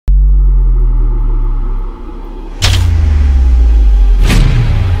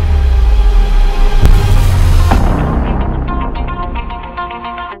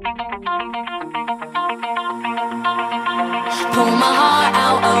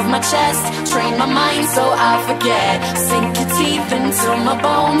of my chest, train my mind so I forget. Sink your teeth into my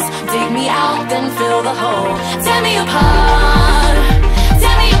bones, dig me out, then fill the hole. Tear me apart,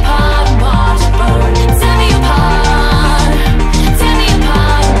 tear me apart and watch it burn. Tear me apart, tear me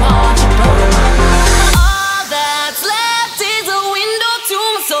apart and watch it burn. All that's left is a window to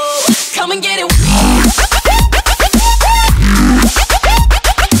my soul. Come and get it.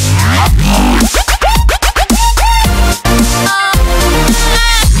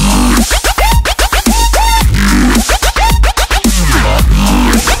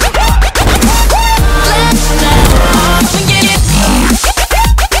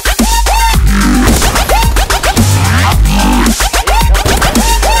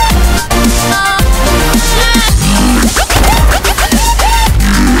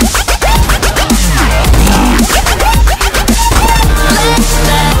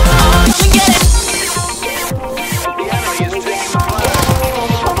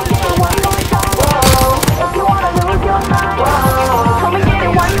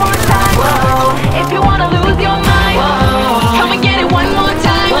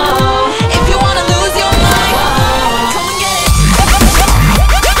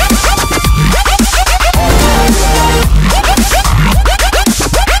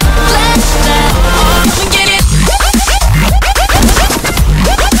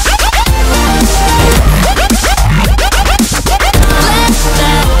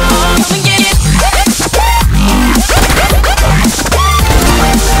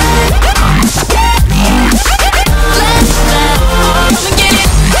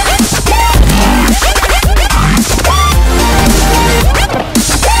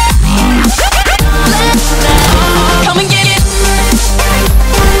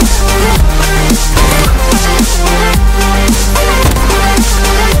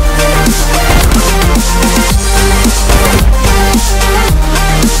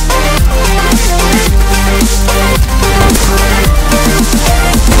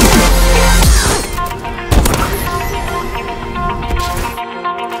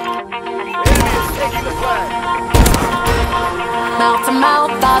 Mouth to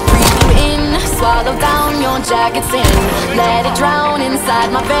mouth, I breathe you in. Swallow down your jagged sin. Let it drown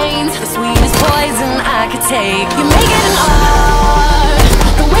inside my veins. The sweetest poison I could take. You make it an art.